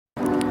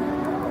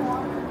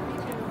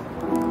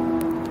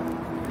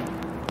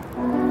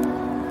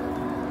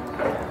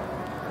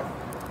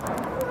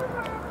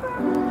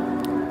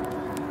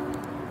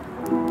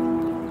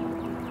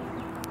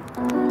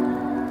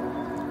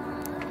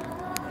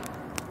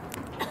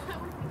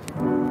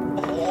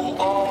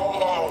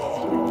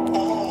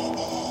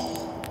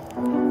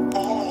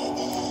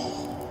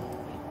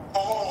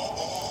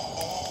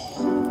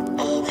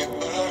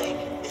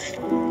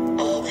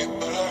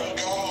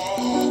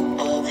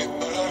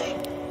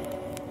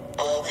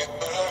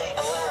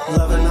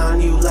Loving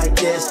on you like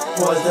this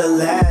was the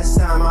last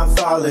time I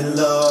fall in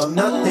love.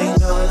 Nothing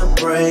gonna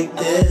break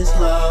this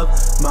love.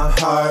 My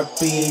heart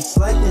beats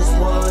like this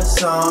was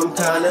some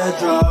kind of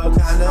drug.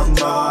 I'm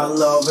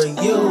all over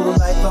you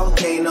like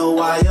volcano.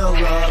 I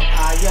erupt.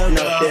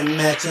 Nothing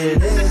matching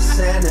this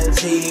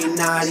energy,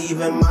 not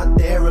even my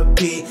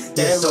therapy.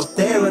 They're so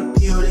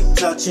therapeutic,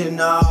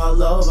 touching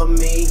all over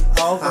me.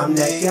 I'm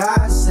that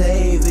guy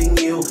saving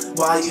you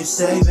while you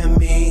saving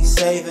me,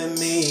 saving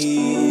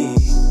me.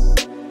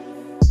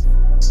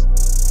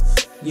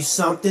 You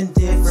something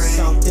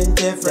different,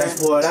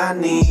 that's what I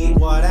need,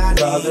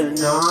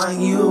 Loving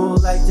on you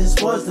like this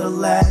was the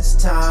last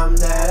time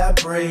that I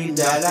breathed.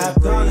 That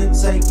I'm gonna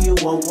take you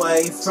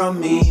away from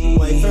me,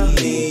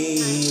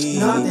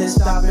 Nothing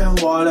stopping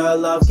what our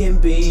love can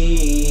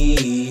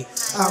be.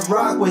 I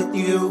rock with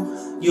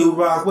you, you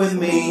rock with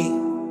me.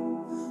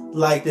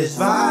 Like this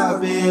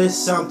vibe is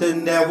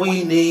something that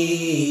we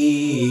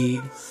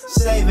need.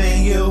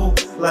 Saving you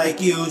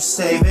like you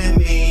saving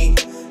me.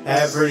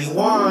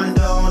 Everyone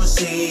don't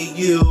see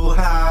you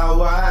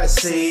how I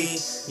see.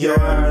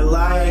 You're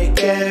like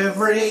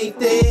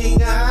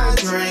everything I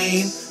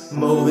dream.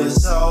 Moving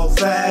so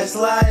fast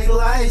like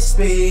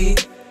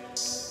lightspeed.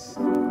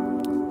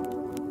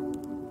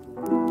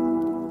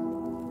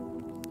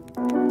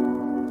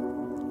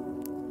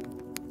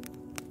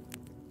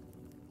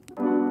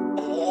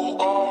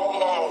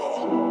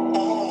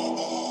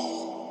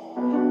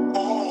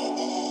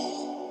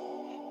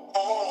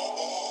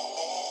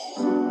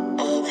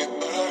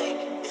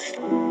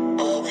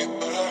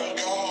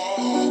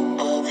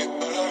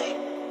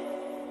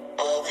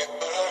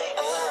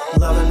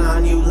 Loving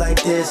on you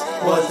like this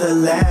was the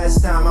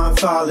last time I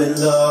fall in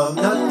love.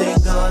 Nothing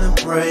gonna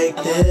break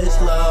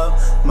this love.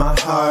 My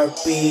heart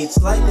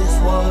beats like this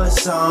was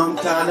some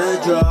kind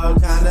of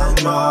drug.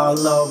 I'm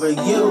all over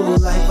you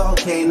like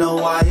volcano.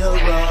 I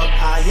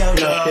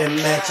erupt. Nothing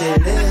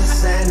matching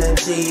this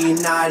energy,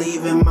 not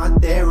even my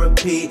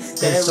therapy.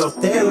 They're so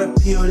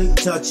therapeutic,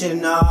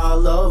 touching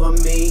all over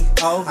me.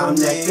 I'm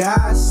that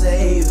guy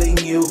saving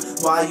you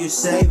while you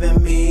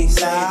saving me.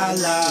 La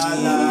la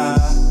la.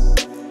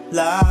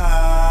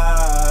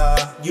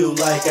 You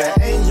like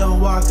an angel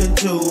walking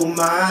to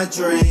my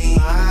dream.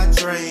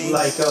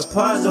 Like a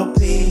puzzle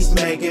piece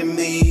making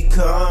me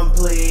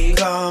complete.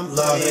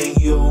 Loving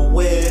you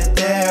with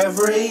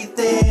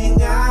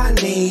everything I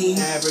need.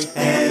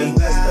 And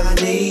best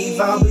believe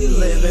I'll be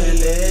living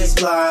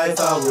this life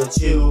all with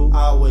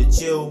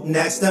you,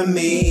 next to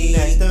me.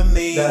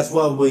 That's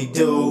what we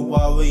do.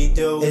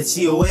 It's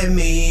you and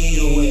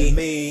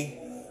me.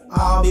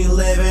 I'll be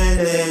living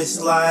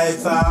this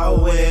life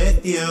out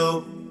with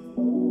you,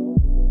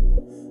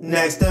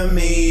 next to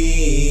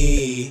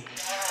me.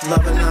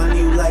 Loving on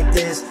you like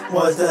this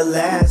was the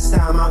last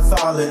time I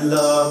fall in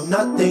love.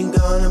 Nothing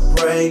gonna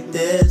break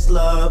this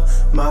love.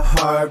 My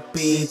heart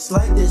beats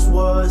like this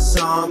was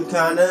some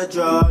kind of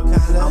drug.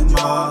 I'm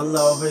all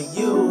over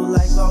you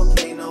like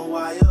volcano.